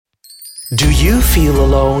Do you feel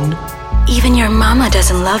alone? Even your mama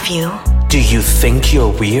doesn't love you. Do you think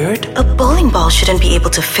you're weird? A bowling ball shouldn't be able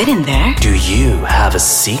to fit in there. Do you have a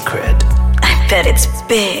secret? I bet it's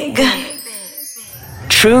big.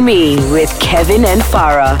 True Me with Kevin and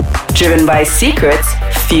Farah. Driven by secrets,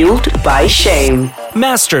 fueled by shame.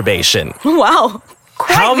 Masturbation. Wow.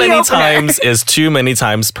 Quite How the many opener. times is too many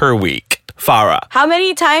times per week? Farah. How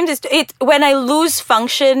many times is it when I lose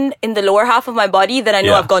function in the lower half of my body, then I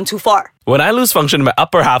know Yeah. I've gone too far. When I lose function in my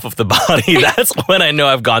upper half of the body, that's when I know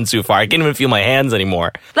I've gone too far. I can't even feel my hands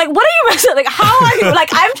anymore. Like, what are you like? How are you? Like,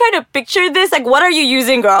 I'm trying to picture this. Like, what are you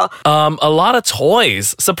using, girl? A lot of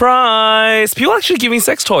toys. Surprise! People actually give me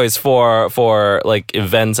sex toys for like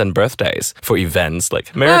events and birthdays. For events,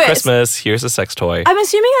 like Merry Wait, Christmas, here's a sex toy. I'm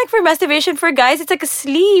assuming like for masturbation for guys, it's like a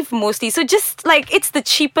sleeve mostly. So just like it's the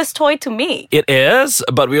cheapest toy to make. It is,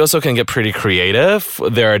 but we also can get pretty creative.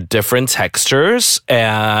 There are different textures,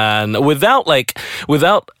 and without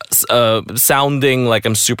sounding like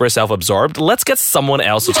I'm super self-absorbed, let's get someone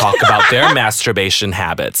else to talk about their masturbation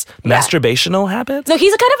habits. Masturbational habits? No,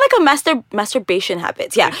 he's kind of like a masturbation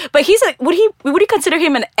habits. Yeah, but he's like, would you consider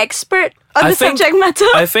him an expert on the subject matter?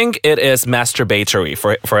 I think it is masturbatory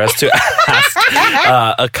for us to ask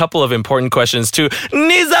a couple of important questions to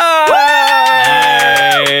Nizar.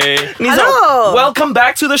 Hey. Nizar, Hello. welcome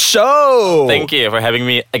back to the show. Thank you for having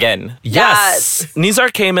me again. Yes.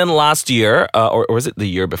 Nizar came in last year, or was it the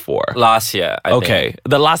year before? Last year, I think. Okay,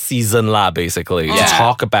 the last season lah, basically, to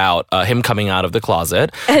talk about him coming out of the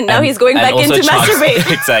closet. and now he's going back also into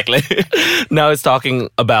masturbate. Exactly. Now he's talking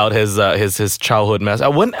about his childhood mess.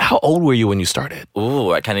 How old were you when you started?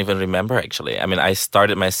 Ooh, I can't even remember actually. I mean, I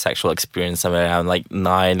started my sexual experience somewhere around like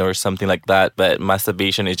 9 or something like that, but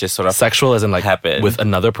masturbation is just sort of Sexual as in like Happened. with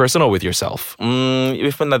another person or with yourself?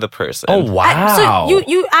 with another person. Oh wow! So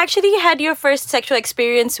you actually had your first sexual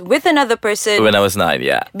experience with another person When I was 9,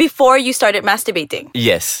 yeah. before you started masturbating.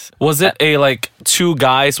 Yes. Was it a like two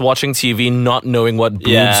guys watching TV not knowing what boobs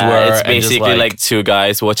were? It's and just, basically like two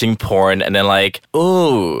guys watching porn and then like,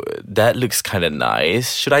 oh, that looks kind of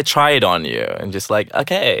nice. Should I try it on you? And just like,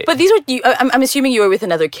 okay. But these were I'm assuming you were with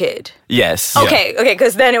another kid. yes. Okay,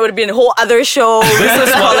 because then it would have been a whole other show. This is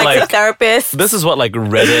is what, like like- the therapist. This is what like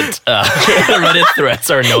Reddit Reddit threads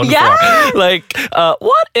are known Yeah. for. Like,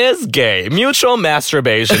 what is gay? Mutual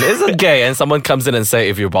masturbation. Is it gay? And someone comes in and say,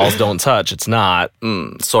 if your balls don't touch, it's not.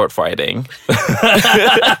 Sword fighting.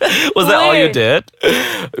 Was that all you Weird. did?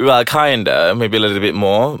 Well, kinda, maybe a little bit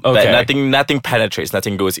more. Okay. But nothing penetrates,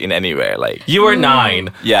 nothing goes in anywhere. Like, You were 9.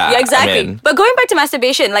 yeah, Yeah, exactly. I mean, But going back to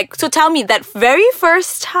masturbation, like, so tell me that very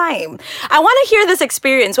first time. I want to hear this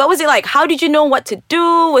experience. What was it like? How did you know what to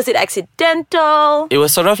do? Was it accidental? it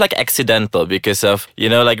was sort of like accidental because of,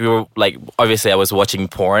 like we were like, obviously I was watching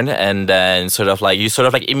porn and then sort of like, you sort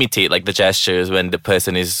of like imitate like the gestures when the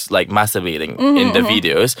person is like masturbating in the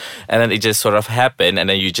videos. And then it just sort of happened and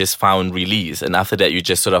then you just found release. And after that, you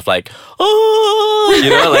just sort of like,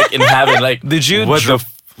 oh, like in heaven, like, Did you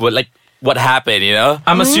what happened,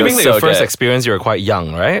 I'm assuming It that was your so first good. experience, you were quite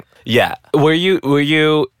young, right? Yeah. Were you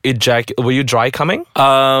dry coming?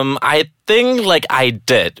 I think like I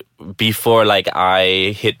did before like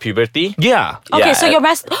I hit puberty. Yeah. Okay, Yeah. so you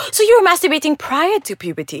were masturbating prior to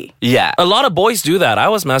puberty. Yeah. A lot of boys do that. I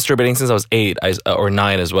was masturbating since I was 8 or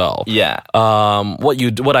 9 as well. Yeah.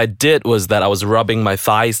 What I did was that I was rubbing my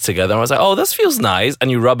thighs together. And I was like, oh, this feels nice.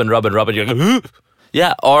 And you rub and rub and rub, and you're like,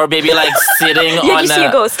 Yeah, or maybe like sitting Yeah, on you see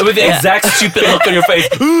a ghost. with the exact stupid look on your face.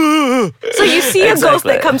 So you see a ghost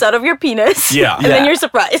Exactly. that comes out of your penis. Yeah. And then Yeah. you're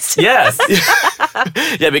surprised. Yes.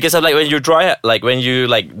 Yeah, because of like when you dry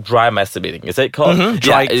masturbating, is it called?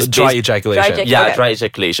 Dry, Yeah, it's dry basi- ejaculation. Dry Yeah, Okay. dry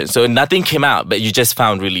ejaculation. So nothing came out, but you just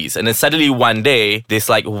found release, and then suddenly one day this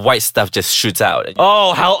like white stuff just shoots out.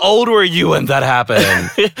 Oh, how old were you when that happened?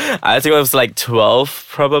 I think I was like 12,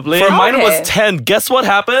 probably. For mine Okay. was 10. Guess what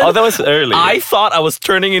happened? Oh, that was early. I thought I was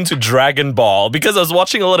turning into Dragon Ball because I was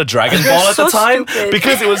watching a lot of Dragon Ball at so the time stupid.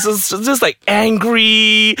 because it was just like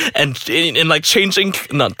angry and like changing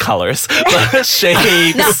not colors but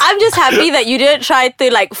shapes. Now, I'm just happy that you didn't try to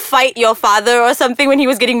like fight your father or something when he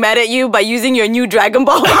was getting mad at you by using your new Dragon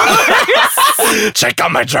Ball powers. Check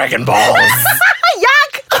out my Dragon Balls.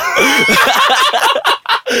 Yuck!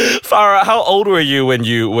 Farah, Farah, how old were you when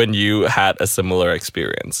you had a similar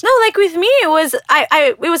experience? No, like with me, it was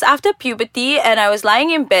it was after puberty, and I was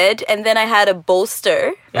lying in bed, and then I had a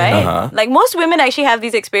bolster, right? Like most women actually have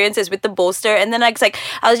these experiences with the bolster, and then I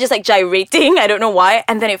was just like gyrating, I don't know why,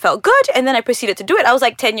 and then it felt good, and then I proceeded to do it. I was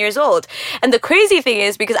like 10 years old, and the crazy thing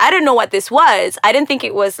is because I didn't know what this was, I didn't think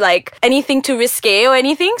it was like anything too risque or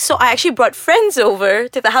anything, so I actually brought friends over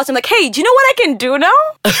to the house. I'm like, hey, do you know what I can do now?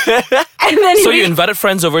 And then So you invited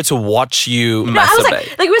friends over to watch you No, I was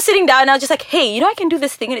masturbate. like we were sitting down and I was just like, hey, you know I can do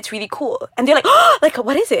this thing and it's really cool. And they're like, oh, like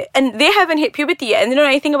what is it? And they haven't hit puberty yet and they don't know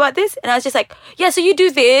anything about this. And I was just like, yeah, so you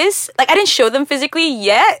do this. Like I didn't show them physically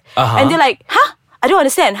yet. And they're like, huh? I don't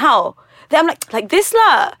understand. How? Then I'm like this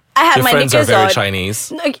lah. I had Your my friends are knickers very on.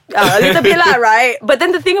 Chinese. A little bit lah, right? But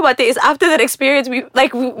then the thing about it is after that experience,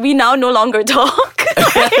 we now no longer talk.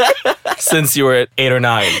 Since you were 8 or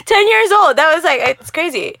 9. 10 years old. That was like, it's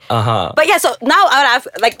crazy. But yeah, so now I would have,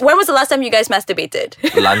 like, when was the last time you guys masturbated?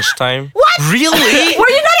 Lunchtime. What? Really? Were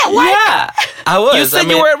you not at work? Yeah, I was. You said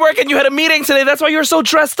you were at work and you had a meeting today. That's why you were so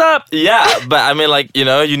dressed up. Yeah, but I mean, like, you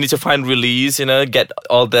know, you need to find release, you know, get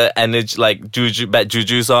all the energy, like, bad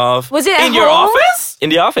juju's off. Was it at In your home? office? In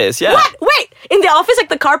the office, yeah. What? Wait, in the office, like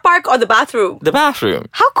the car park or the bathroom? The bathroom.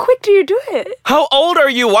 How quick do you do it? How old are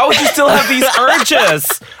you? Why would you still have these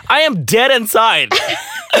urges? I am dead inside.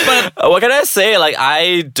 What can I say? Like,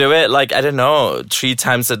 I do it, like, I don't know, 3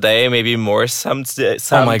 times a day, maybe more some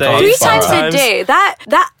Oh my God. days. 3 times a sometimes. day. That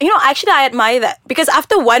you know, actually I admire that. Because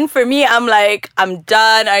after one for me, I'm like, I'm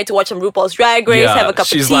done. I need to watch some RuPaul's Drag Race, have a cup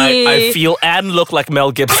she's of tea. like, I feel and look like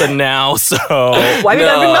Mel Gibson now, so... Why we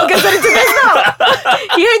gotta bring Mel Gibson into this now?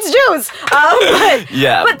 He hates Jews.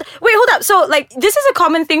 Yeah. But wait, hold up. So like, this is a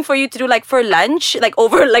common thing for you to do, like for lunch, like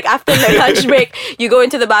over, like after the lunch break, you go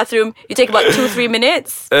into the bathroom, you take about 2-3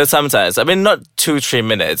 minutes. Sometimes. I mean, not 2-3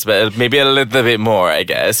 minutes, but maybe a little bit more, I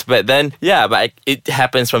guess. But then, yeah, but it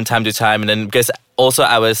happens from time to time. And then, because also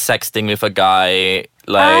I was sexting with a guy,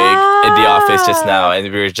 like, in the office just now.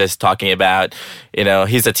 And we were just talking about, you know,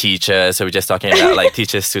 he's a teacher. So we're just talking about, like,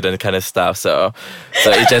 teacher-student kind of stuff. So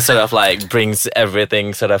it just sort of, like, brings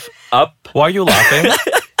everything sort of up. Why are you laughing?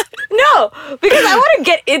 No, because I want to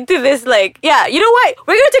get into this, like, yeah, you know what?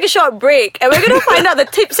 We're going to take a short break and we're going to find out the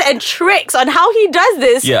tips and tricks on how he does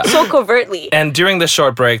this so covertly. And during this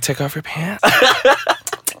short break, take off your pants.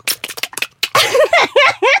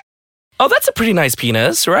 Oh, that's a pretty nice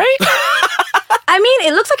penis, right? I mean,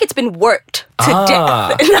 it looks like it's been worked to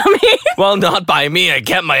death. You know what I mean? Well, not by me. I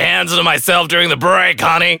kept my hands to myself during the break,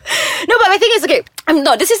 honey. No, but my thing is, okay,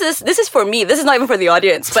 no, this is for me. This is not even for the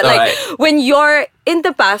audience. But like, Alright. when you're in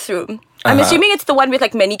the bathroom, I'm assuming it's the one with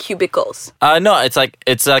like many cubicles. No, it's like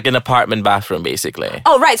an apartment bathroom, basically.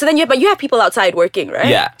 Oh, right. So then you have people outside working, right?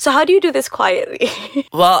 Yeah. So how do you do this quietly?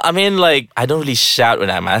 Well, I mean, like, I don't really shout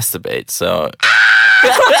when I masturbate, so...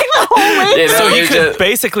 like the whole way. So you it's could just-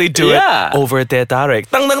 basically do Yeah. it over there, Tarek.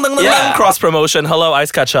 Dang, dang, dang, dang, Yeah. dang. Cross promotion. Hello,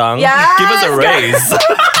 Ice Kachang. Yes, Give us a raise.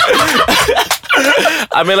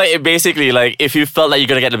 I mean, like, it basically, like, if you felt like you're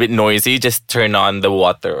gonna get a bit noisy, just turn on the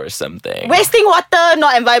water or something. Wasting water,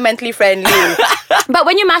 not environmentally friendly. But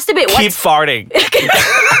when you masturbate, Keep what's... farting.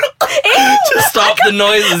 Ew! Stop the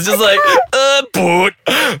noise. It's just like, poot.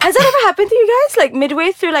 Has that ever happened to you guys? Like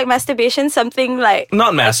midway through like masturbation, something like...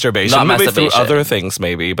 Not masturbation. Not Maybe through masturbation. other things,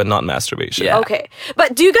 maybe, but not masturbation. Yeah. Okay.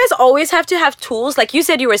 But do you guys always have to have tools? Like you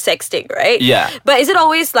said you were sexting, right? Yeah. But is it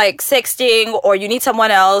always like sexting or you need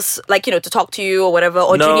someone else, like, you know, to talk to you or whatever?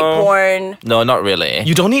 Or do you need No. porn? No, not really.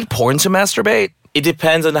 You don't need porn to masturbate. It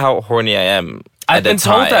depends on how horny I am. I've at been the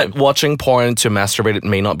told time. that watching porn to masturbate it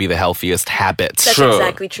may not be the healthiest habit. That's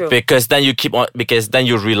exactly true. Because then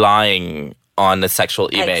you're relying on a sexual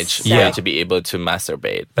image for Exactly. you to be able to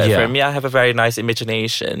masturbate. But Yeah. for me, I have a very nice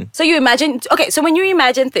imagination. So you imagine... Okay, so when you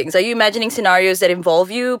imagine things, are you imagining scenarios that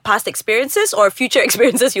involve you, past experiences or future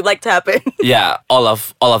experiences you'd like to happen? Yeah, all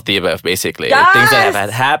of the above, basically. Yes! Things that have had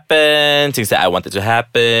happened, things that I wanted to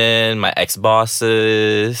happen, my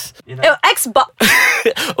ex-bosses. You know? Xbox.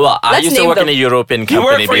 Well, I Let's used to name work them. in a European You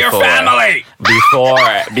company work for your before. family.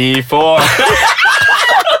 Before.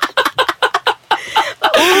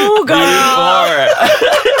 Oh, God.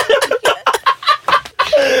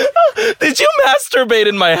 Did you masturbate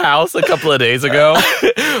in my house a couple of days ago?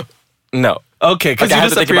 No. Okay, because Okay, I you have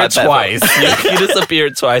to think disappeared about that twice. you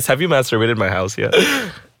disappeared twice. Have you masturbated in my house yet?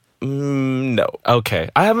 No.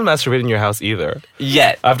 Okay. I haven't masturbated in your house either.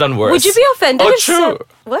 Yet. I've done worse. Would you be offended Oh, if true.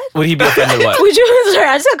 What? Would he be offended what? Would you? Sorry,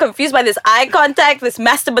 I just got confused by this eye contact, this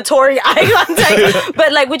masturbatory eye contact.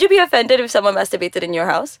 But like, would you be offended if someone masturbated in your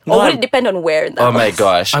house, or No, would it depend on where in the Oh house? my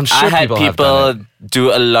gosh. I'm sure I had people have done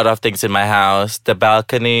do a lot of things in my house. The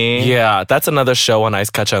balcony. Yeah, that's another show on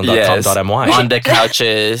icekachang.com.my. On the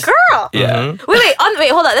couches. Girl. Yeah. Wait,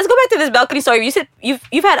 hold on. Let's go back to this balcony story. You said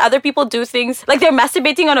you've had other people do things like they're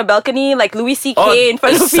masturbating on a balcony, like Louis C.K. in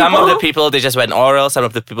front of people. Some of the people, they just went oral. Some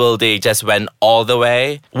of the people, they just went all the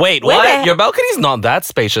way. Wait, what? Your balcony's not that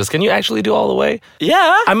spacious. Can you actually do all the way?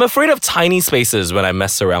 Yeah. I'm afraid of tiny spaces when I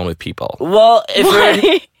mess around with people. Well, if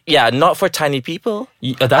you're... Yeah, not for tiny people.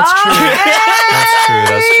 That's true.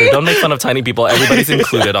 That's true. Don't make fun of tiny people. Everybody's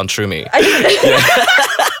included on True Me.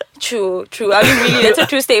 True. I mean, really, that's a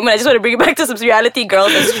true statement. I just want to bring it back to some reality,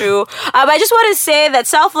 girls. That's true. I just want to say that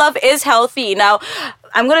self-love is healthy. Now,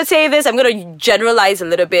 I'm going to say this. I'm going to generalize a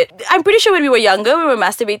little bit. I'm pretty sure when we were younger, we were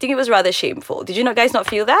masturbating. It was rather shameful. Did you guys not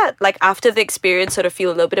feel that? Like after the experience, sort of feel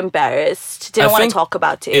a little bit embarrassed. Didn't want to talk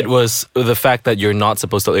about it. It was the fact that you're not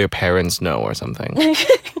supposed to let your parents know or something.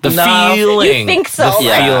 Feeling. You think so? The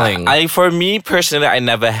feeling. For me personally, I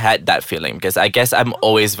never had that feeling because I guess I'm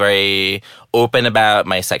always very open about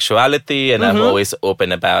my sexuality and I'm always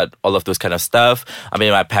open about all of those kind of stuff. I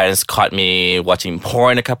mean, my parents caught me watching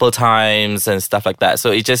porn a couple of times and stuff like that.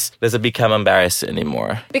 So it just doesn't become embarrassing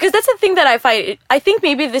anymore. Because that's the thing that I find. I think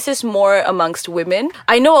maybe this is more amongst women.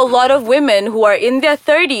 I know a lot of women who are in their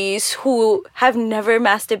 30s who have never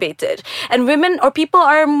masturbated. And women or people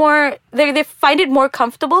are more, they find it more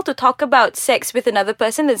comfortable to talk about sex with another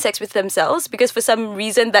person than sex with themselves because for some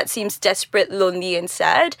reason that seems desperate, lonely and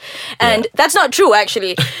sad. And that's not true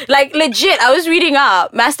actually. Like legit, I was reading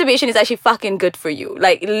up, masturbation is actually fucking good for you.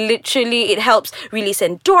 Like literally it helps release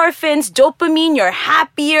endorphins, dopamine, you're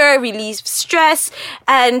happier, release stress,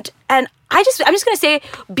 and I'm just gonna say,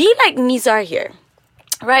 be like Nizar here.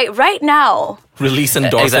 Right now. Release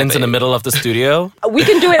endorphins in the middle of the studio? We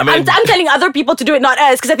can do it. I'm telling other people to do it, not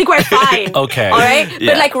us, because I think we're fine. Okay. All right?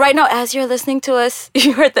 Yeah. But like right now, as you're listening to us,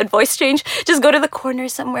 you heard that voice change, just go to the corner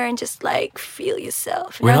somewhere and just like feel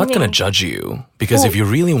yourself. We're not going to judge you, because if you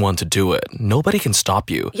really want to do it, nobody can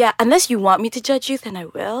stop you. Yeah, unless you want me to judge you, then I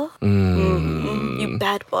will. You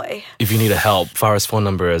bad boy. If you need help, Farah's phone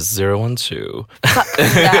number is 012.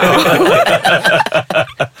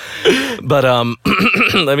 But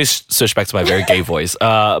let me switch back to my very gay voice.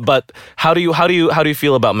 But how do you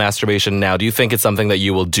feel about masturbation now? Do you think it's something that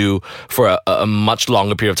you will do for a much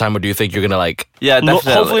longer period of time, or do you think you're gonna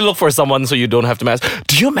hopefully look for someone so you don't have to masturbate?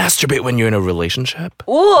 Do you masturbate when you're in a relationship?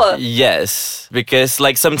 Ooh. Yes, because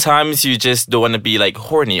like sometimes you just don't want to be like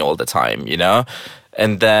horny all the time, you know.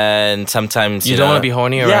 And then sometimes you don't want to be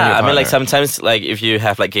horny around your partner. I mean, like sometimes, like if you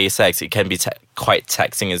have like gay sex, it can be quite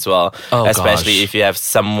taxing as well. Oh, especially if you have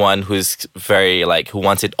someone who's very like who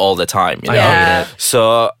wants it all the time. You know? Yeah.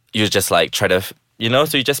 So you just like try to.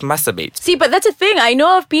 So you just masturbate. See, but that's the thing. I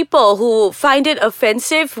know of people who find it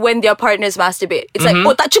offensive when their partners masturbate. It's like,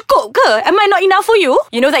 oh, tak cukup ke? Am I not enough for you?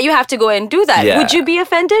 You know that you have to go and do that. Yeah. Would you be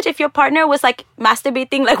offended if your partner was like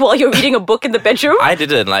masturbating like while you're reading a book in the bedroom? I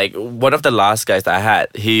didn't. Like one of the last guys that I had,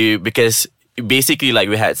 because basically like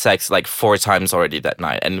we had sex like 4 times already that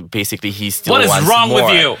night, and basically he still wants more. What is wrong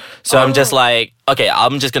with you? So I'm just like, okay,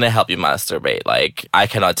 I'm just gonna help you masturbate. Like I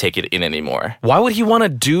cannot take it in anymore. Why would he want to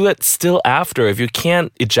do it still after? If you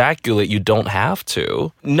can't ejaculate, you don't have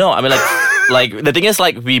to. No, I mean like the thing is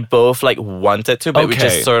like we both like wanted to, but we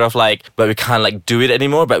just sort of like, but we can't like do it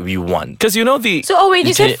anymore, but we want. Because So wait,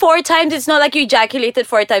 you said 4 times. It's not like you ejaculated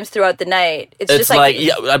 4 times throughout the night. It's just like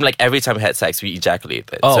I'm like every time we had sex, we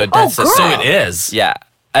ejaculated. Oh, so that's so it is. Yeah.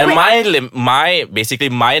 And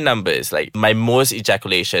my numbers, like my most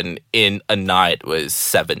ejaculation in a night was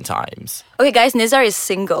 7 times. Okay, guys, Nizar is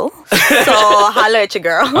single, so holla at your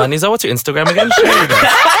girl. Nizar, what's your Instagram again? Share it.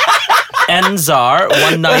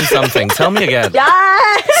 Nzar19 something. Tell me again.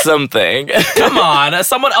 Something. Come on.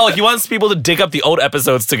 Someone, he wants people to dig up the old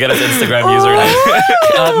episodes to get his Instagram username.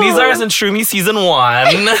 Nizar is in True Me Season 1.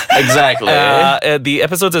 Exactly. The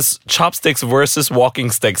episode is Chopsticks versus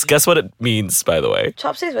Walking Sticks. Guess what it means, by the way?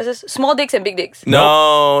 Chopsticks versus small dicks and big dicks.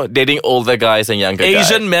 No, dating older guys and younger guys.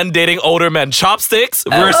 Asian men dating older men. Chopsticks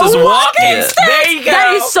versus walking sticks. There you go.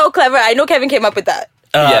 That is so clever. I know Kevin came up with that.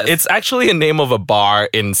 Yes. It's actually a name of a bar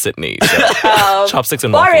in Sydney. So. Chopsticks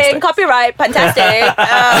and walking boring. sticks. Copyright. Fantastic.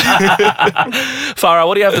 Farah,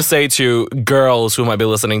 what do you have to say to girls who might be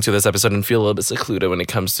listening to this episode and feel a little bit secluded when it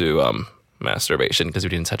comes to masturbation? Because we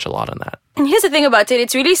didn't touch a lot on that. And here's the thing about it.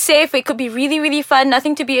 It's really safe. It could be really, really fun.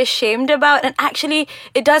 Nothing to be ashamed about. And actually,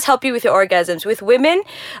 it does help you with your orgasms. With women,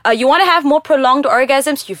 you want to have more prolonged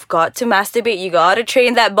orgasms, you've got to masturbate. You got to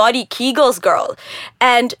train that body. Kegels, girl.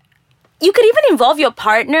 And you could even involve your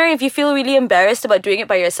partner if you feel really embarrassed about doing it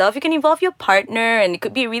by yourself. You can involve your partner and it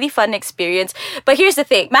could be a really fun experience. But here's the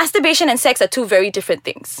thing. Masturbation and sex are two very different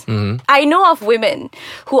things. I know of women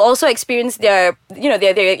who also experience they're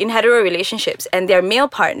in hetero relationships and their male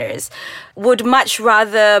partners would much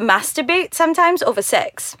rather masturbate sometimes over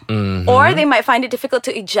sex. Or they might find it difficult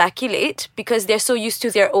to ejaculate because they're so used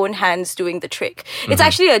to their own hands doing the trick. It's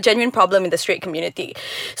actually a genuine problem in the straight community.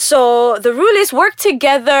 So the rule is work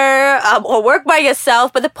together or work by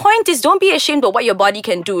yourself. But the point is, don't be ashamed of what your body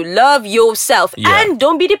can do. Love yourself. And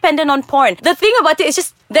don't be dependent on porn. The thing about it is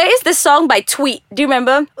just, there is this song by Tweet. Do you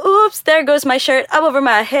remember? Oops, there goes my shirt up over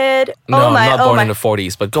my head. No, I'm not born in the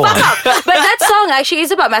 40s, but go on. But that song actually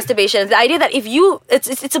is about masturbation. The idea that if you,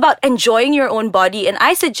 it's about enjoying your own body. And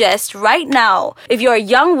I suggest right now, if you're a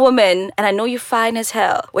young woman, and I know you're fine as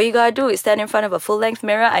hell, what you gotta do is stand in front of a full-length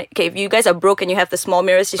mirror. Okay, if you guys are broke and you have the small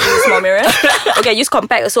mirrors, just use the small mirror. Okay, use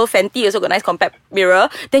compact. Also, Fenty also got a nice compact mirror.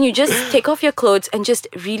 Then you just take off your clothes and just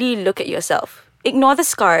really look at yourself. Ignore the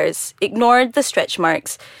scars. Ignore the stretch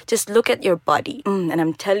marks. Just look at your body. And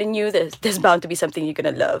I'm telling you, there's bound to be something you're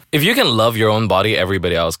gonna love. If you can love your own body,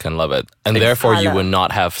 everybody else can love it. And therefore, you will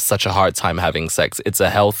not have such a hard time having sex. It's a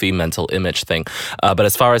healthy mental image thing. But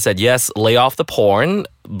as far as I said, yes, lay off the porn.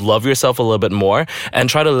 Love yourself a little bit more and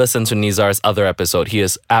try to listen to Nizar's other episode. He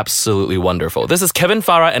is absolutely wonderful. This is Kevin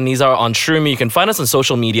Farah and Nizar on True Me. You can find us on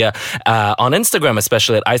social media, on Instagram,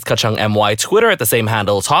 especially at IceKachangMY, Twitter at the same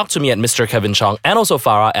handle. Talk to me at Mr. Kevin Chong and also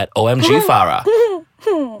Farah at OMG Farah.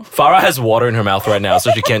 Farah has water in her mouth right now,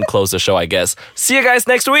 so she can't close the show, I guess. See you guys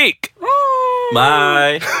next week.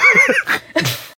 Bye.